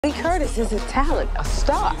Lee Curtis is a talent, a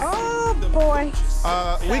star. Oh, boy.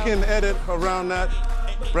 We can edit around that,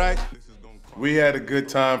 right? We had a good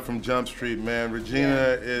time from Jump Street, man.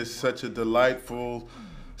 Regina is such a delightful,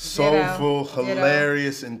 soulful,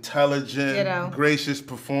 hilarious, intelligent, gracious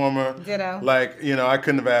performer. Like, you know, I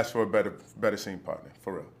couldn't have asked for a better scene partner,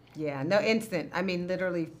 for real. Yeah, no, instant. I mean,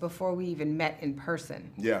 literally before we even met in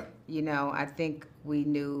person. Yeah. You know, I think we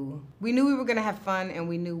knew we were gonna have fun, and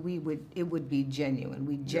we knew it would be genuine.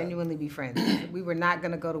 We'd genuinely be friends. We were not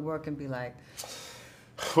gonna go to work and be like,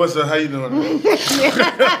 "What's up? How you doing?"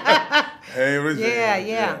 Hey, Regina.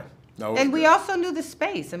 Yeah. No, and we also knew the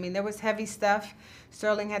space. I mean, there was heavy stuff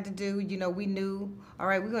Sterling had to do. You know, we knew, all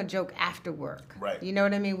right, we're gonna joke after work. Right. You know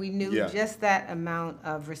what I mean? We knew just that amount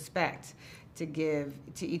of respect to give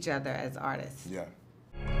to each other as artists. Yeah.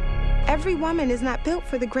 Every woman is not built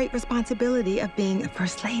for the great responsibility of being a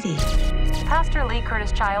first lady. Pastor Lee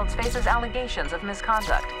Curtis Childs faces allegations of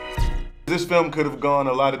misconduct. This film could have gone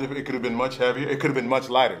a lot of different, it could have been much heavier, it could have been much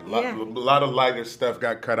lighter. A lot of lighter stuff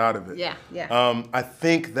got cut out of it. Yeah. I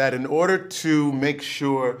think that in order to make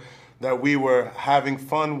sure that we were having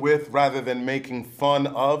fun with rather than making fun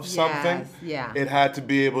of something, it had to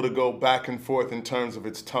be able to go back and forth in terms of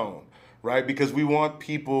its tone, right? Because we want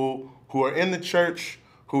people who are in the church,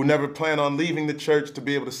 who never plan on leaving the church, to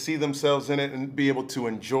be able to see themselves in it and be able to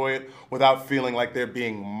enjoy it without feeling like they're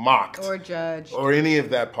being mocked. Or judged. Or any of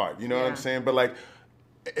that part, you know what I'm saying? But like,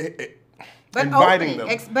 inviting them.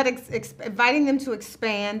 Inviting them to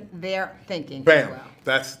expand their thinking. Bam, as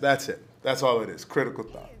well. That's it. That's all it is, critical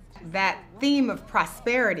thought. That theme of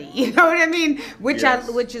prosperity, you know what I mean? Which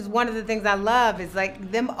is one of the things I love, is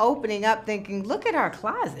like them opening up thinking, look at our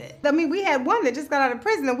closet. I mean, we had one that just got out of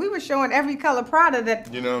prison and we were showing every color Prada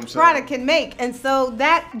that Prada can make. And so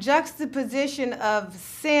that juxtaposition of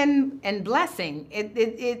sin and blessing,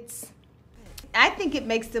 I think it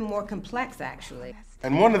makes them more complex, actually.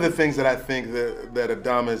 And one of the things that I think that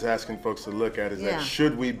Adama is asking folks to look at is that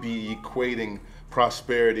should we be equating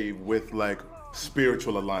prosperity with like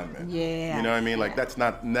spiritual alignment? Yeah. You know what I mean? Like that's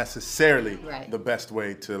not necessarily the best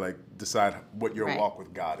way to like decide what your walk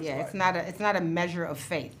with God is like. Yeah, it's not a measure of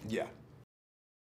faith. Yeah.